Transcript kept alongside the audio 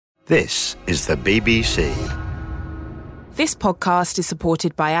This is the BBC. This podcast is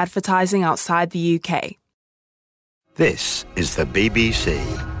supported by advertising outside the UK. This is the BBC.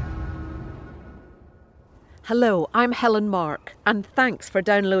 Hello, I'm Helen Mark, and thanks for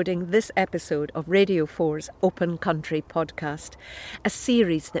downloading this episode of Radio 4's Open Country podcast, a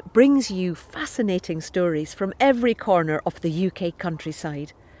series that brings you fascinating stories from every corner of the UK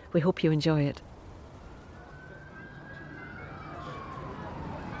countryside. We hope you enjoy it.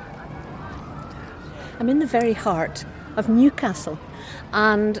 I'm in the very heart of Newcastle,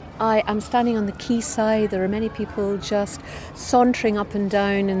 and I am standing on the quayside. There are many people just sauntering up and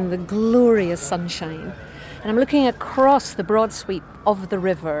down in the glorious sunshine. And I'm looking across the broad sweep of the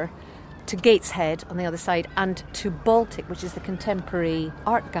river to Gateshead on the other side and to Baltic, which is the contemporary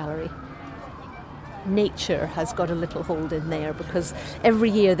art gallery. Nature has got a little hold in there because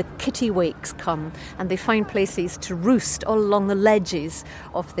every year the kittiwakes come and they find places to roost all along the ledges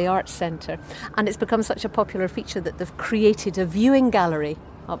of the art centre. And it's become such a popular feature that they've created a viewing gallery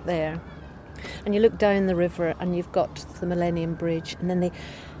up there. And you look down the river and you've got the Millennium Bridge and then the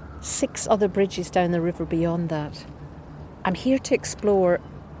 6 other bridges down the river beyond that. I'm here to explore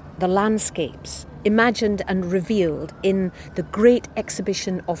the landscapes imagined and revealed in the Great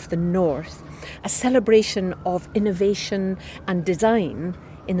Exhibition of the North, a celebration of innovation and design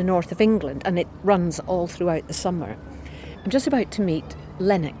in the north of England, and it runs all throughout the summer. I'm just about to meet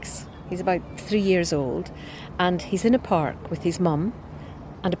Lennox. He's about 3 years old, and he's in a park with his mum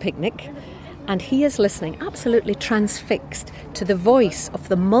and a picnic, and he is listening, absolutely transfixed, to the voice of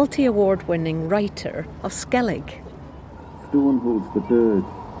the multi-award-winning writer of Skellig. Stone holds the bird,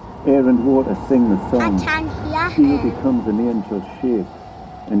 air and water sing the song. I can hear Steel him. becomes an angel's shape,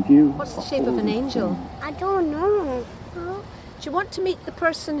 and you... What's the shape of an angel? I don't know. Do you want to meet the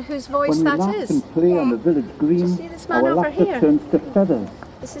person whose voice When we that laugh is? and play on the village green, see this man our over laughter here? turns to feathers.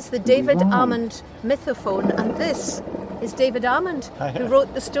 This is the David Wow. Almond mythophone, and this is David Almond, who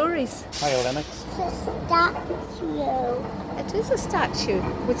wrote the stories. Hi, Lennox. It's a statue. It is a statue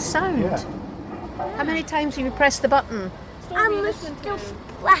with sound. Yeah. How many times have you pressed the button? I must have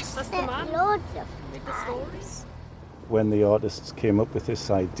pressed it loads of times. When the artists came up with this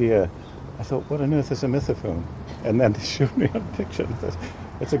idea, I thought, what on earth is a mythophone? And then they showed me a picture.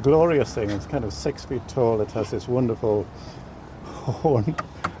 It's a glorious thing. It's kind of 6 feet tall. It has this wonderful horn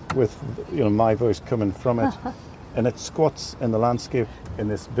with, my voice coming from it. And it squats in the landscape in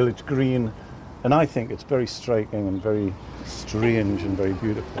this village green. And I think it's very striking and very strange and very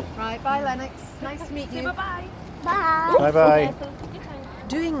beautiful. Right, bye Lennox. Nice to meet you. Bye-bye. Bye. Bye-bye.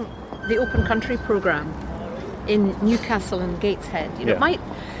 Doing the Open Country programme in Newcastle and Gateshead, Yeah.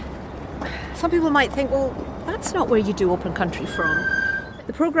 some people might think, well, that's not where you do Open Country from.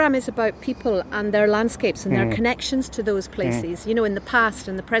 The programme is about people and their landscapes and their connections to those places, in the past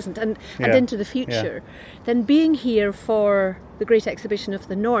and the present and into the future. Then being here for the Great Exhibition of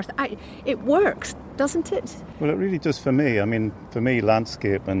the North, it works, doesn't it? Well, it really does for me. I mean, for me,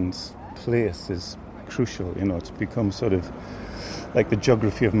 landscape and place is crucial. It's become sort of like the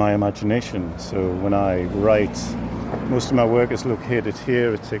geography of my imagination. So when I write, most of my work is located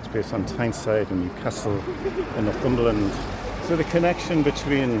here. It takes place on Tyneside and Newcastle and Northumberland. So the connection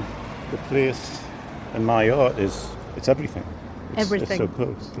between the place and my art it's everything. It's so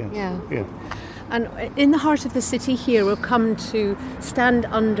close. Yes. Yeah. And in the heart of the city here, we've come to stand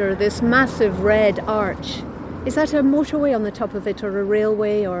under this massive red arch. Is that a motorway on the top of it or a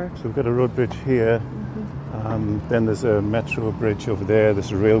railway? Or? So we've got a road bridge here. Then there's a metro bridge over there.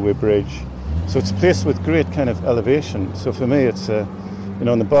 There's a railway bridge. So it's a place with great kind of elevation. So for me, it's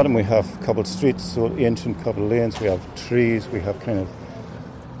on the bottom we have cobbled streets, so ancient cobbled lanes. We have trees. We have kind of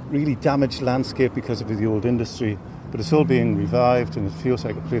really damaged landscape because of the old industry. But it's all being revived, and it feels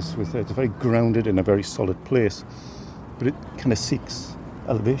like a place it's very grounded in a very solid place. But it kind of seeks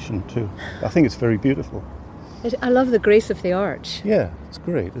elevation too. I think it's very beautiful. I love the grace of the arch. Yeah, it's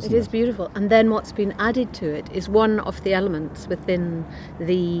great, isn't it? It is beautiful. And then what's been added to it is one of the elements within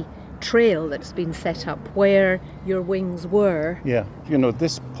the trail that's been set up where your wings were. Yeah,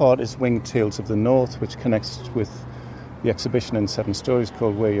 this part is Winged Tales of the North, which connects with the exhibition in 7 stories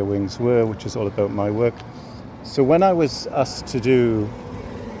called Where Your Wings Were, which is all about my work. So when I was asked to do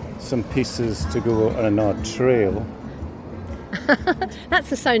some pieces to go on an art trail... That's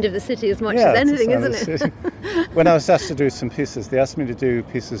the sound of the city as much as anything, isn't it? When I was asked to do some pieces, they asked me to do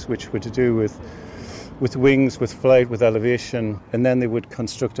pieces which were to do with wings, with flight, with elevation, and then they would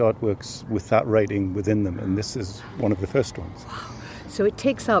construct artworks with that writing within them, and this is one of the first ones. Wow. So it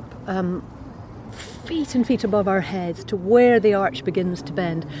takes up feet and feet above our heads to where the arch begins to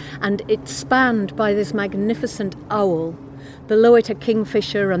bend, and it's spanned by this magnificent owl below it a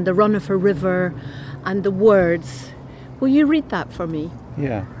kingfisher and the run of a river and the words. Will you read that for me?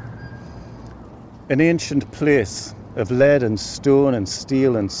 Yeah. An ancient place of lead and stone and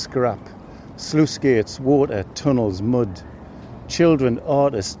steel and scrap, sluice gates, water, tunnels, mud, children,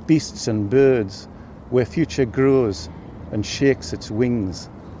 artists, beasts and birds, where future grows and shakes its wings.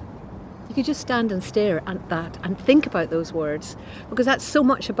 You could just stand and stare at that and think about those words, because that's so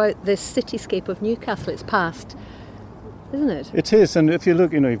much about this cityscape of Newcastle. It's past, isn't it? It is, and if you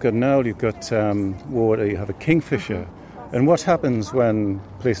look, you've got an owl, you've got water, you have a kingfisher. And what happens when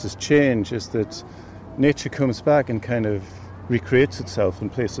places change is that nature comes back and kind of recreates itself in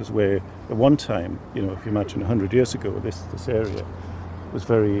places where at one time, if you imagine 100 years ago, this area was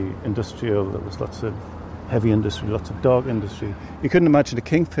very industrial. There was lots of heavy industry, lots of dark industry. You couldn't imagine a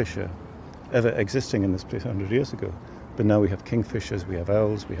kingfisher ever existing in this place 100 years ago. But now we have kingfishers, we have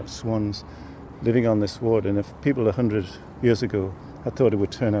owls, we have swans living on this water. And if people 100 years ago had thought it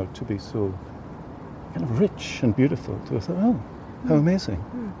would turn out to be so kind of rich and beautiful, they would have thought, oh, how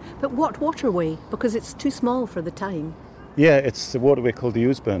amazing. But what waterway? Because it's too small for the time. Yeah, it's the waterway called the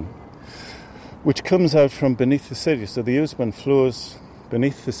Ousburn, which comes out from beneath the city. So the Ousburn flows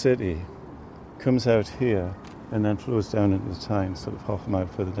beneath the city, comes out here, and then flows down into the Tyne, sort of half a mile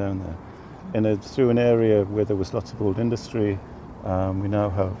further down there. And it's through an area where there was lots of old industry. We now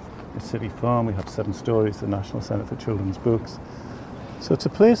have a city farm, we have 7 stories, the National Centre for Children's Books. So it's a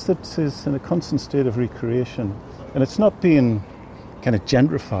place that is in a constant state of recreation. And it's not being kind of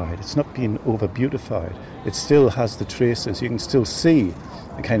gentrified, it's not being over-beautified. It still has the traces. You can still see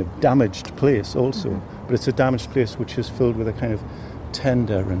a kind of damaged place also. But it's a damaged place which is filled with a kind of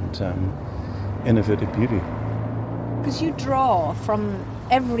tender and innovative beauty. Because you draw from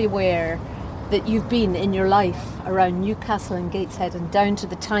everywhere that you've been in your life around Newcastle and Gateshead and down to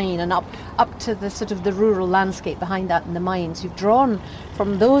the Tyne and up to the sort of the rural landscape behind that and the mines. You've drawn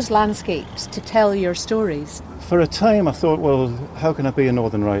from those landscapes to tell your stories. For a time I thought, well, how can I be a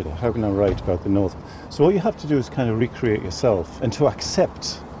northern writer? How can I write about the north? So all you have to do is kind of recreate yourself and to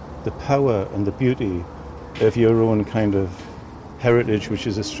accept the power and the beauty of your own kind of heritage, which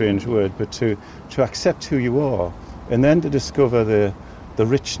is a strange word, but to accept who you are and then to discover the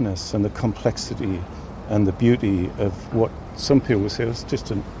richness and the complexity and the beauty of what some people would say is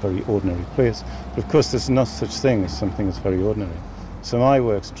just a very ordinary place. But of course there's no such thing as something that's very ordinary. So my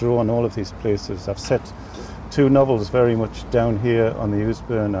works draw on all of these places. I've set 2 novels very much down here on the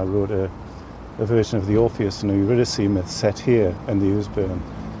Ousburn. I wrote a version of the Orpheus and Eurydice myth set here in the Ousburn.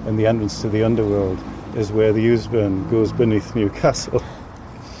 And the entrance to the underworld is where the Ousburn goes beneath Newcastle.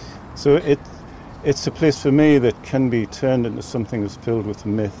 So it's a place for me that can be turned into something that's filled with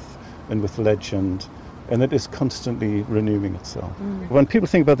myth and with legend, and that is constantly renewing itself. When people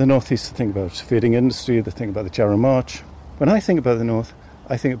think about the Northeast, they think about fading industry, they think about the Jarrow March. When I think about the North,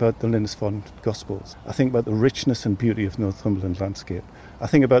 I think about the Lindisfarne Gospels. I think about the richness and beauty of Northumberland landscape. I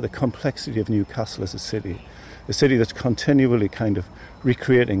think about the complexity of Newcastle as a city that's continually kind of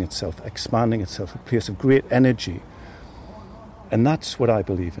recreating itself, expanding itself, a place of great energy. And that's what I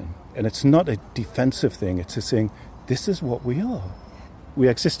believe in. And it's not a defensive thing, it's a saying, this is what we are. We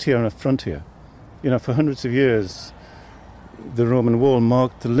exist here on a frontier. For hundreds of years, the Roman wall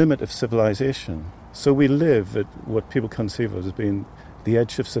marked the limit of civilization. So we live at what people conceive of as being the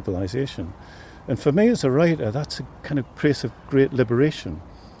edge of civilization. And for me as a writer, that's a kind of place of great liberation,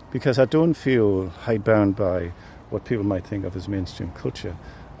 because I don't feel hidebound by what people might think of as mainstream culture.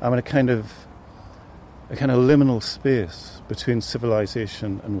 I'm in a kind of liminal space between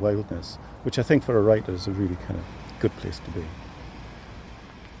civilization and wildness, which I think for a writer is a really kind of good place to be.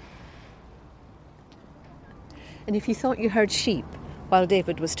 And if you thought you heard sheep while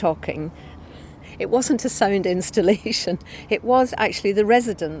David was talking, it wasn't a sound installation. It was actually the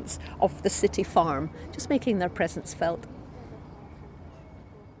residents of the city farm just making their presence felt.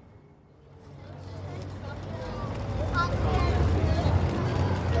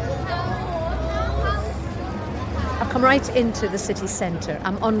 Come right into the city centre.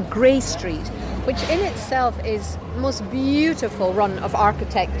 I'm on Grey Street, which in itself is the most beautiful run of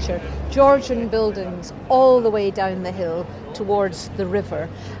architecture. Georgian buildings all the way down the hill towards the river.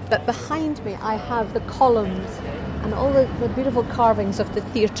 But behind me I have the columns and all the beautiful carvings of the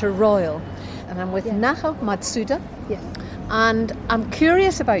Theatre Royal. And I'm with Naho Matsuda. Yes. And I'm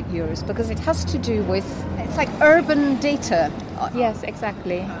curious about yours because it has to do with, it's like urban data. Yes,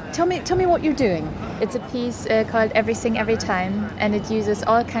 exactly. Tell me what you're doing. It's a piece called Everything Every Time, and it uses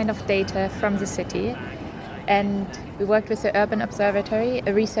all kind of data from the city. And we worked with the Urban Observatory,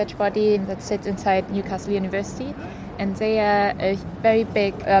 a research body that sits inside Newcastle University, And they are a very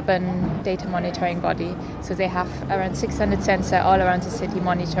big urban data monitoring body. So they have around 600 sensors all around the city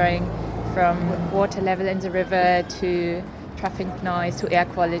monitoring from water level in the river to traffic noise to air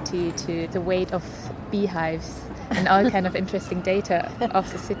quality to the weight of beehives and all kind of interesting data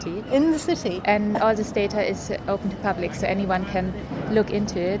of the city. In the city? And all this data is open to public, so anyone can look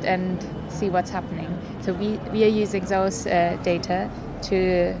into it and see what's happening. So we are using those data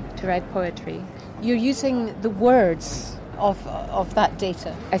to write poetry. You're using the words of that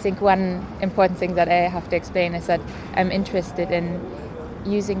data. I think one important thing that I have to explain is that I'm interested in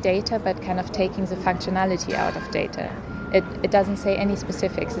using data but kind of taking the functionality out of data. It doesn't say any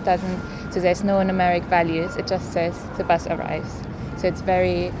specifics. So there's no numeric values. It just says the bus arrives. So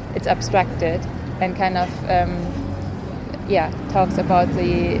it's abstracted and kind of talks about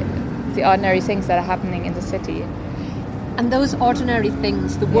the ordinary things that are happening in the city. And those ordinary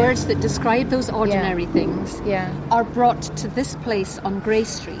things, the words that describe those ordinary things, are brought to this place on Grey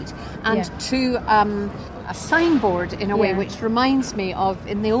Street and to a signboard in a way which reminds me of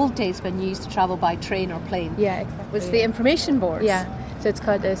in the old days when you used to travel by train or plane. Yeah, exactly. Was the information boards. Yeah, so it's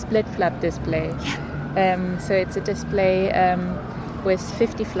called a split flap display. Yeah. So it's a display with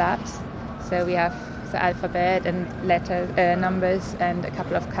 50 flaps. So we have the alphabet and letter numbers and a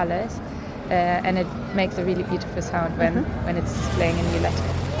couple of colors. And it makes a really beautiful sound when it's displaying a new letter.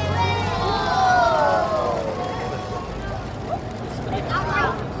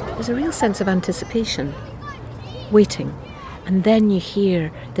 There's a real sense of anticipation, waiting, and then you hear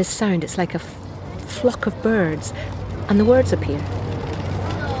this sound. It's like a flock of birds, and the words appear.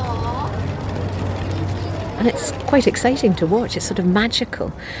 And it's quite exciting to watch. It's sort of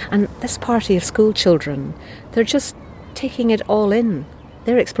magical. And this party of school children, they're just taking it all in.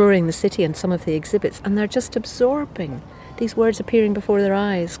 They're exploring the city and some of the exhibits, and they're just absorbing these words appearing before their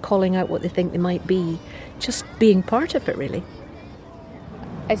eyes, calling out what they think they might be, just being part of it, really.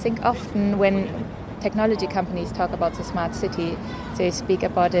 I think often when technology companies talk about the smart city, they speak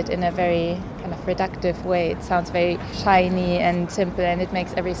about it in a very kind of reductive way. It sounds very shiny and simple, and it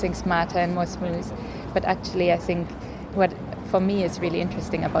makes everything smarter and more smooth. But actually, I think what for me is really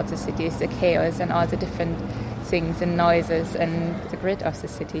interesting about the city is the chaos and all the different things and noises and the grid of the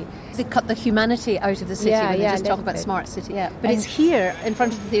city. They cut the humanity out of the city when they just talk about smart city. Yeah, but it's here in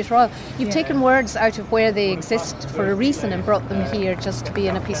front of the Theatre Royal. You've taken words out of where they exist for a reason and brought them here just to be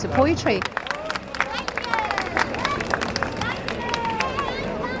in a piece of poetry.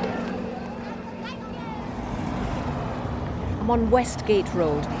 I'm on Westgate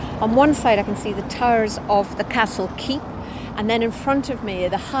Road. On one side I can see the towers of the Castle Keep, and then in front of me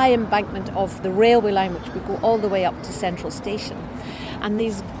the high embankment of the railway line, which would go all the way up to Central Station. And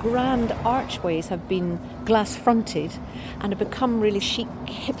these grand archways have been glass-fronted and have become really chic,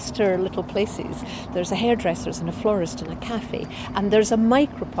 hipster little places. There's a hairdresser's and a florist and a cafe, and there's a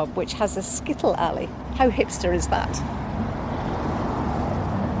micropub which has a skittle alley. How hipster is that?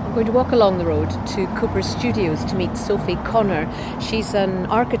 I'm going to walk along the road to Cooper Studios to meet Sophie Connor. She's an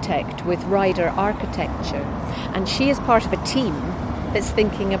architect with Ryder Architecture, and she is part of a team that's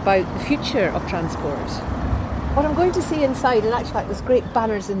thinking about the future of transport. What I'm going to see inside, in actual fact, there's great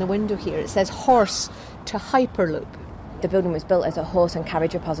banners in the window here. It says horse to Hyperloop. The building was built as a horse and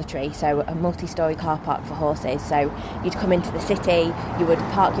carriage repository, so a multi-storey car park for horses. So you'd come into the city, you would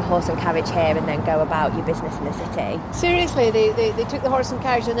park your horse and carriage here and then go about your business in the city. Seriously, they took the horse and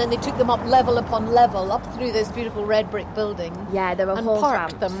carriage and then they took them up level upon level, up through this beautiful red brick building. Yeah, there were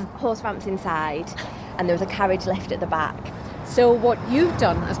horse ramps inside, and there was a carriage lift at the back. So what you've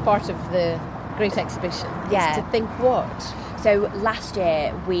done as part of the Great Exhibition is to think what? So last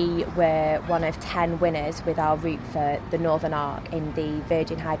year we were one of 10 winners with our route for the Northern Arc in the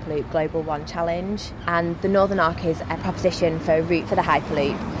Virgin Hyperloop Global One Challenge. And the Northern Arc is a proposition for a route for the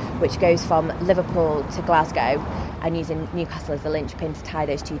Hyperloop, which goes from Liverpool to Glasgow and using Newcastle as the linchpin to tie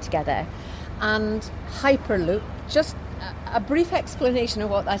those two together. And Hyperloop, just a brief explanation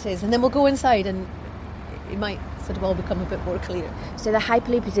of what that is, and then we'll go inside and it might sort of all become a bit more clear. So the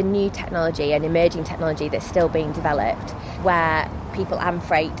Hyperloop is a new technology, an emerging technology that's still being developed, where people and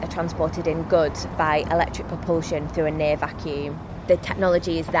freight are transported in goods by electric propulsion through a near vacuum. The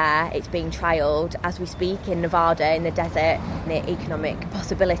technology is there, it's being trialled as we speak in Nevada, in the desert. The economic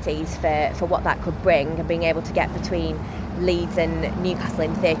possibilities for what that could bring, and being able to get between Leeds and Newcastle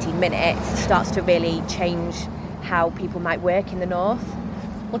in 13 minutes starts to really change how people might work in the north.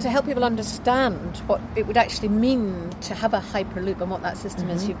 Well, to help people understand what it would actually mean to have a Hyperloop and what that system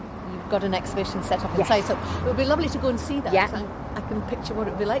is, you've got an exhibition set up inside. So it would be lovely to go and see that. Yeah. I can picture what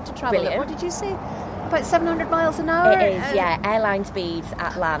it would be like to travel. Brilliant. What did you say? About 700 miles an hour? It is, airline speeds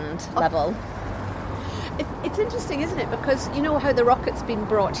at land level. It's interesting, isn't it? Because you know how the rocket's been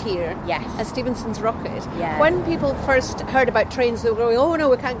brought here? Yes. As Stephenson's rocket. Yeah. When people first heard about trains, they were going, oh no,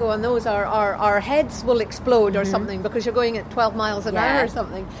 we can't go on those. Our heads will explode or something because you're going at 12 miles an hour or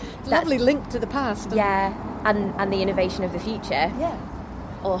something. It's a lovely link to the past. Yeah, and the innovation of the future. Yeah.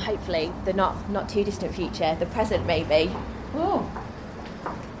 Or hopefully the not too distant future, the present maybe. Oh.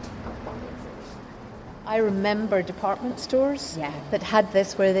 I remember department stores that had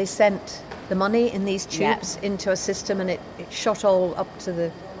this where they sent the money in these tubes into a system and it shot all up to the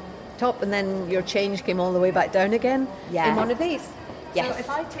top and then your change came all the way back down again in one of these. Yes. So if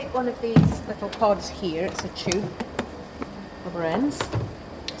I take one of these little pods here, it's a tube, rubber ends.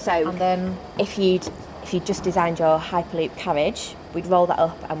 So and then if you'd just designed your Hyperloop carriage, we'd roll that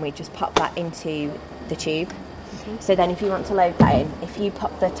up and we'd just pop that into the tube. Mm-hmm. So then if you want to load that in, if you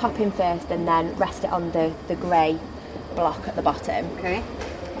pop the top in first and then rest it on the grey block at the bottom. Okay.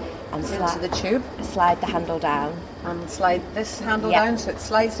 And into the tube. Slide the handle down. And slide this handle down so it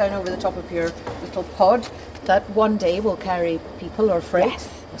slides down over the top of your little pod that one day will carry people or freight.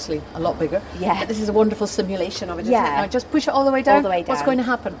 Yes. Obviously a lot bigger. Yeah. But this is a wonderful simulation of it, isn't it? Yeah. Now just push it all the way down. All the way down. What's going to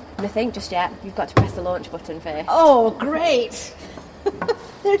happen? Nothing just yet. You've got to press the launch button first. Oh, great.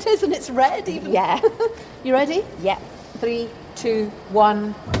 There it is and it's red even. Yeah. You ready? Yeah. 3, 2,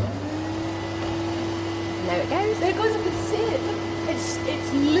 1. There it goes. There it goes, I can see it. Look,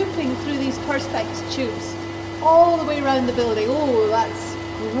 it's looping through these perspex tubes all the way around the building. Oh, that's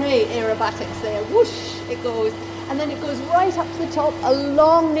great aerobatics there. Whoosh, it goes. And then it goes right up to the top,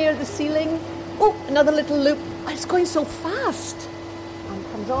 along near the ceiling. Oh, another little loop. Oh, it's going so fast. And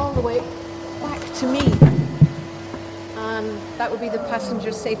comes all the way back to me. And that would be the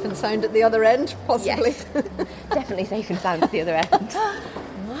passengers safe and sound at the other end, possibly. Yes. Definitely safe and sound at the other end.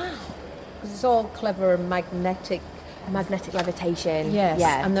 Wow. It's all clever magnetic levitation. Yes.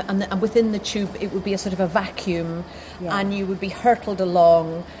 Yeah. And within the tube it would be a sort of a vacuum and you would be hurtled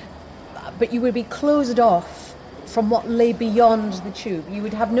along, but you would be closed off from what lay beyond the tube. You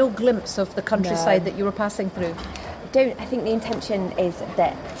would have no glimpse of the countryside that you were passing through. I think the intention is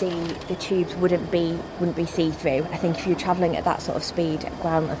that the tubes wouldn't be see-through. I think if you're travelling at that sort of speed at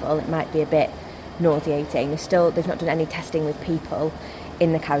ground level, it might be a bit nauseating. They've not done any testing with people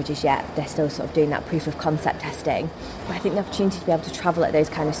in the carriages yet. They're still sort of doing that proof of concept testing. But I think the opportunity to be able to travel at those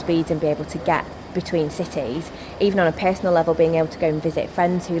kind of speeds and be able to get between cities, even on a personal level, being able to go and visit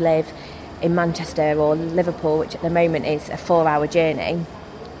friends who live in Manchester or Liverpool, which at the moment is a 4-hour journey,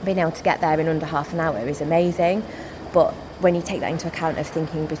 being able to get there in under half an hour is amazing. But when you take that into account of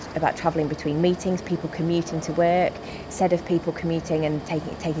thinking about travelling between meetings, people commuting to work, instead of people commuting and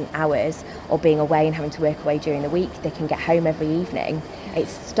taking hours or being away and having to work away during the week, they can get home every evening. It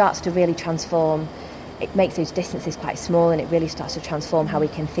starts to really transform. It makes those distances quite small and it really starts to transform how we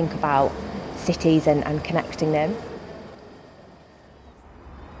can think about cities and connecting them.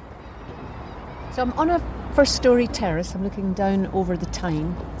 So I'm on a first-storey terrace. I'm looking down over the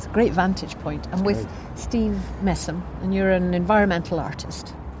Tyne. It's a great vantage point. I'm with Steve Messam, and you're an environmental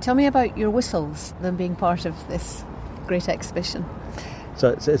artist. Tell me about your whistles, them being part of this great exhibition.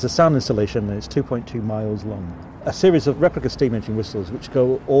 So it's a sound installation, and it's 2.2 miles long. A series of replica steam engine whistles which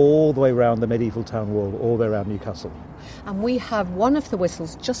go all the way around the medieval town wall, all the way around Newcastle. And we have one of the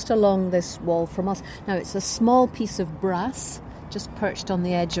whistles just along this wall from us. Now, it's a small piece of brass just perched on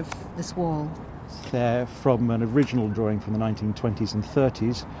the edge of this wall. They're from an original drawing from the 1920s and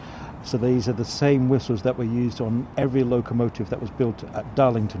 30s. So these are the same whistles that were used on every locomotive that was built at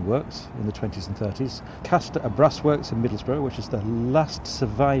Darlington Works in the 20s and 30s. Castor Brass Works in Middlesbrough, which is the last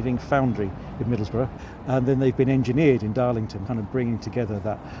surviving foundry in Middlesbrough. And then they've been engineered in Darlington, kind of bringing together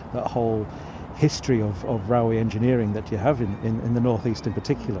that whole history of railway engineering that you have in the northeast in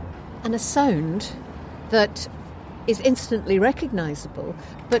particular. And a sound that is instantly recognisable,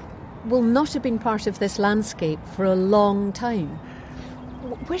 but will not have been part of this landscape for a long time.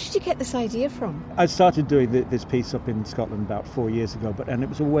 Where did you get this idea from? I started doing this piece up in Scotland about 4 years ago, and it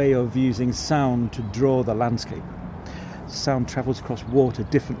was a way of using sound to draw the landscape. Sound travels across water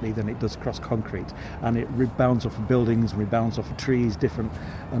differently than it does across concrete, and it rebounds off of buildings and rebounds off of trees different,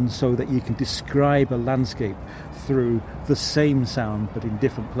 and so that you can describe a landscape through the same sound but in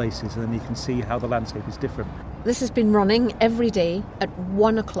different places, and then you can see how the landscape is different. This has been running every day at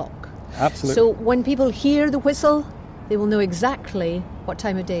 1 o'clock. Absolutely. So when people hear the whistle, they will know exactly what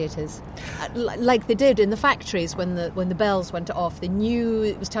time of day it is. Like they did in the factories when the bells went off. They knew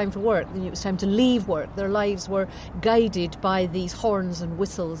it was time for work. They knew it was time to leave work. Their lives were guided by these horns and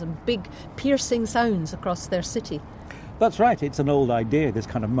whistles and big piercing sounds across their city. That's right, it's an old idea, this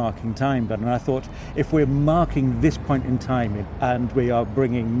kind of marking time, but and I thought if we're marking this point in time and we are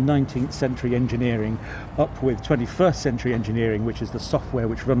bringing 19th century engineering up with 21st century engineering, which is the software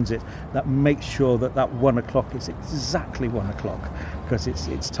which runs it, that makes sure that 1 o'clock is exactly 1 o'clock, because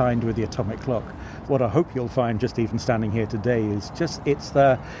it's timed with the atomic clock. What I hope you'll find, just even standing here today, is just it's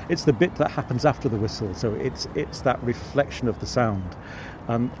the bit that happens after the whistle, so it's that reflection of the sound.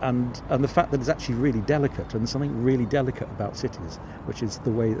 And the fact that it's actually really delicate, and there's something really delicate about cities, which is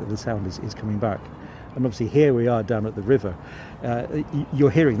the way that the sound is coming back. And obviously here we are down at the river.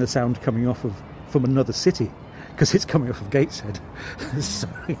 You're hearing the sound coming from another city, because it's coming off of Gateshead. So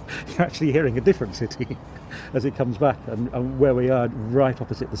you're actually hearing a different city as it comes back. And where we are, right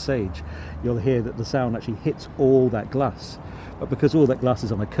opposite the Sage, you'll hear that the sound actually hits all that glass. But because all that glass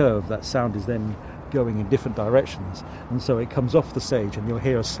is on a curve, that sound is then going in different directions, and so it comes off the Sage and you'll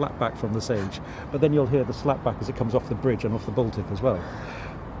hear a slap back from the Sage, but then you'll hear the slap back as it comes off the bridge and off the Baltic as well.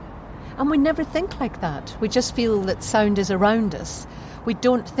 And we never think like that. We just feel that sound is around us. We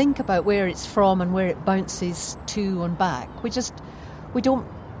don't think about where it's from and where it bounces to and back. We don't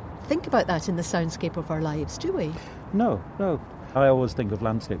think about that in the soundscape of our lives, do we? No. I always think of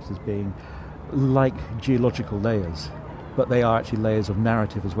landscapes as being like geological layers, but they are actually layers of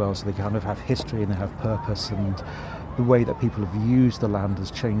narrative as well, so they kind of have history and they have purpose, and the way that people have used the land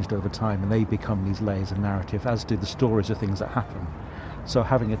has changed over time, and they become these layers of narrative, as do the stories of things that happen. So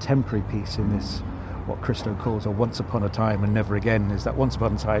having a temporary piece in this, what Christo calls a once upon a time and never again, is that once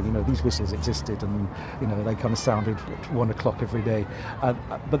upon a time, these whistles existed and, they kind of sounded at 1 o'clock every day.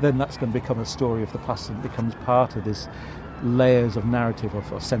 But then that's going to become a story of the past, and it becomes part of this layers of narrative,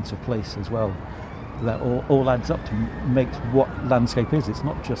 of a sense of place as well. That all adds up to make what landscape is. It's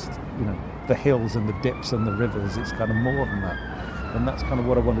not just, the hills and the dips and the rivers. It's kind of more than that. And that's kind of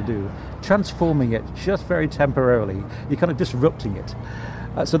what I want to do. Transforming it just very temporarily. You're kind of disrupting it.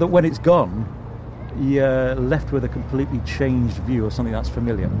 So that when it's gone, you're left with a completely changed view of something that's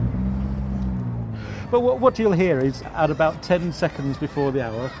familiar. But what you'll hear is, at about 10 seconds before the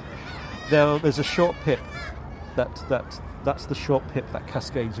hour, there's a short pip that's the short pip that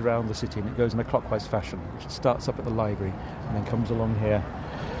cascades around the city, and it goes in a clockwise fashion, which starts up at the library and then comes along here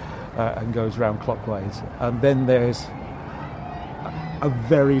and goes round clockwise. And then there's a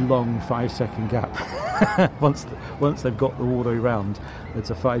very long 5-second gap. Once they've got the all the way round,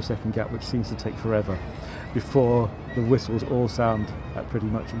 it's a 5-second gap which seems to take forever before the whistles all sound at pretty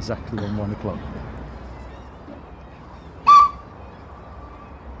much exactly on 1 o'clock.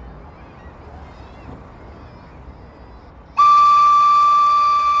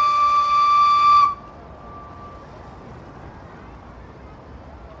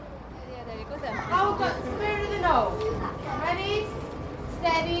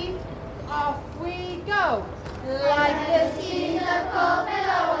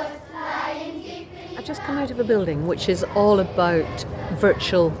 Building which is all about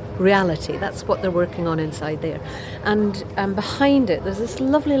virtual reality. That's what they're working on inside there, and behind it there's this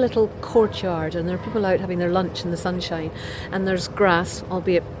lovely little courtyard, and there are people out having their lunch in the sunshine, and there's grass,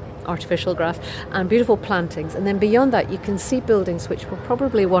 albeit artificial grass, and beautiful plantings, and then beyond that you can see buildings which were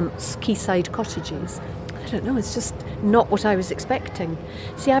probably once quayside cottages. I don't know, it's just not what I was expecting.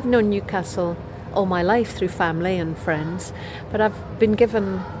 See, I've known Newcastle all my life through family and friends, but I've been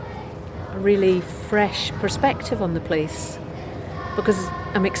given a really fresh perspective on the place because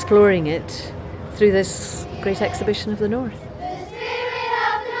I'm exploring it through this great exhibition of the North. The Spirit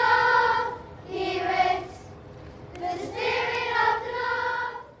of the North, hear it. The Spirit of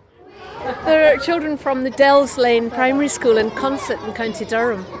the North. There are children from the Dells Lane Primary School in Consett in County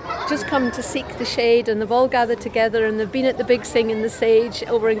Durham just come to seek the shade, and they've all gathered together, and they've been at the big sing in the Sage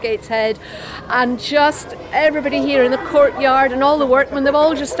over in Gateshead, and just everybody here in the courtyard and all the workmen, they've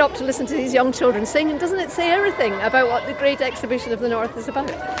all just stopped to listen to these young children sing. And doesn't it say everything about what the great exhibition of the North is about?